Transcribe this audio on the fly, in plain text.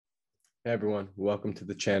Hey everyone, welcome to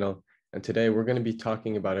the channel. And today we're going to be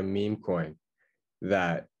talking about a meme coin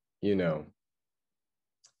that, it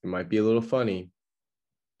might be a little funny,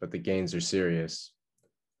 but the gains are serious.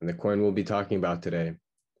 And the coin we'll be talking about today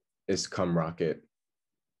is CumRocket.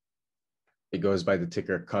 It goes by the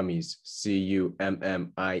ticker Cummies, Cummies.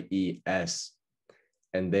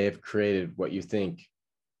 And they have created what you think.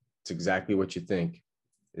 It's exactly what you think.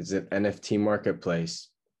 It's an NFT marketplace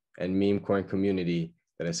and meme coin community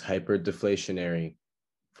that is hyper deflationary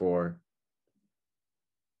for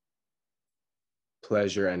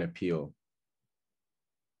pleasure and appeal.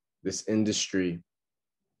 This industry,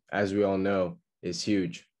 as we all know, is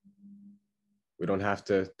huge. We don't have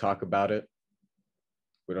to talk about it.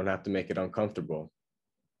 We don't have to make it uncomfortable.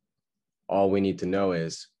 All we need to know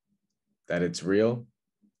is that it's real,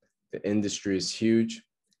 the industry is huge,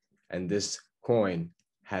 and this coin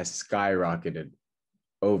has skyrocketed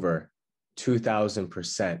over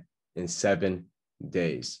 2,000% in 7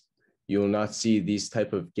 days. You will not see these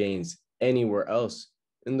type of gains anywhere else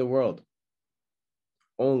in the world.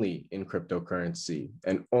 Only in cryptocurrency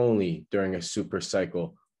and only during a super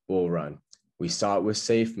cycle bull run. We saw it with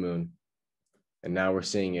SafeMoon, and now we're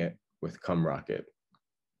seeing it with CumRocket.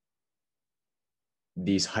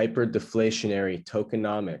 These hyper deflationary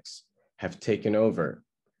tokenomics have taken over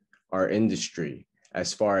our industry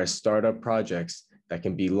as far as startup projects that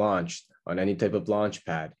can be launched on any type of launch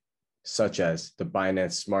pad, such as the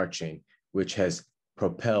Binance Smart Chain, which has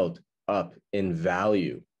propelled up in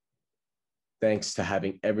value thanks to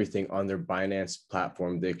having everything on their Binance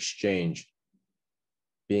platform, the exchange,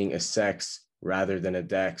 being a SEX rather than a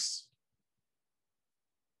DEX.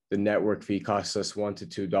 The network fee costs us $1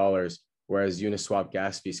 to $2, whereas Uniswap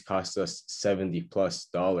gas fees cost us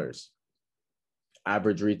 $70+.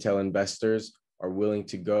 Average retail investors are willing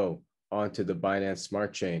to go onto the Binance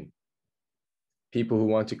Smart Chain. People who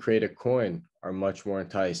want to create a coin are much more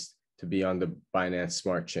enticed to be on the Binance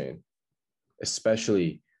Smart Chain,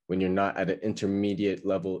 especially when you're not at an intermediate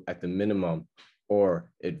level at the minimum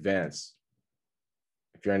or advanced.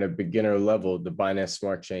 If you're at a beginner level, the Binance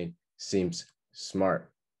Smart Chain seems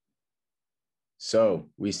smart. So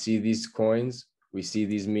we see these coins, we see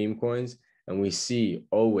these meme coins, and we see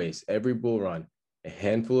always, every bull run, a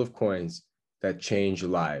handful of coins that change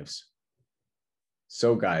lives.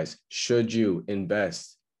 So guys, should you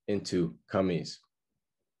invest into Cummies?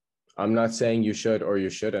 I'm not saying you should or you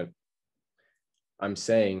shouldn't. I'm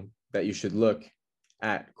saying that you should look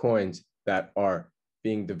at coins that are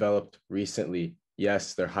being developed recently.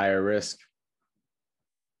 Yes, they're higher risk,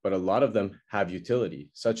 but a lot of them have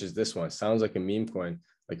utility, such as this one. Sounds like a meme coin,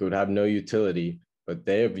 like it would have no utility, but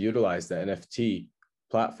they have utilized the NFT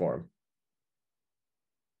platform.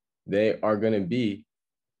 They are going to be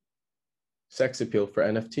sex appeal for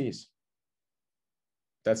NFTs.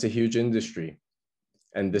 That's a huge industry.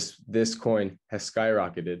 And this coin has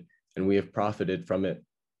skyrocketed and we have profited from it.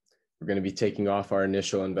 We're going to be taking off our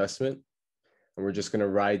initial investment and we're just going to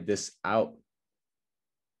ride this out.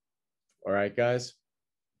 All right, guys.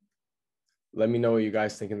 Let me know what you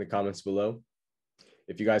guys think in the comments below.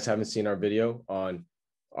 If you guys haven't seen our video on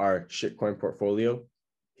our shitcoin portfolio,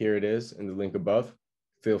 here it is in the link above.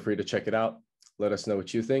 Feel free to check it out. Let us know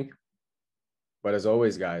what you think. But as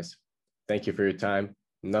always, guys, thank you for your time.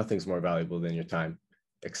 Nothing's more valuable than your time,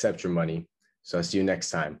 except your money. So I'll see you next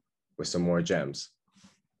time with some more gems.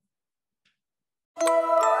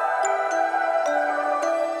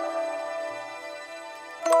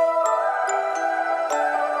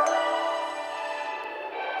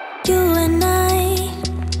 You and I,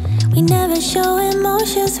 we never show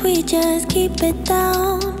emotions, we just keep it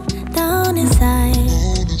down inside.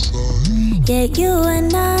 Yeah, you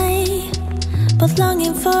and I, both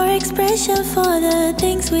longing for expression for the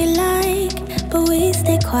things we like, but we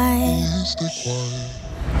stay quiet.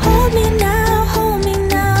 Hold me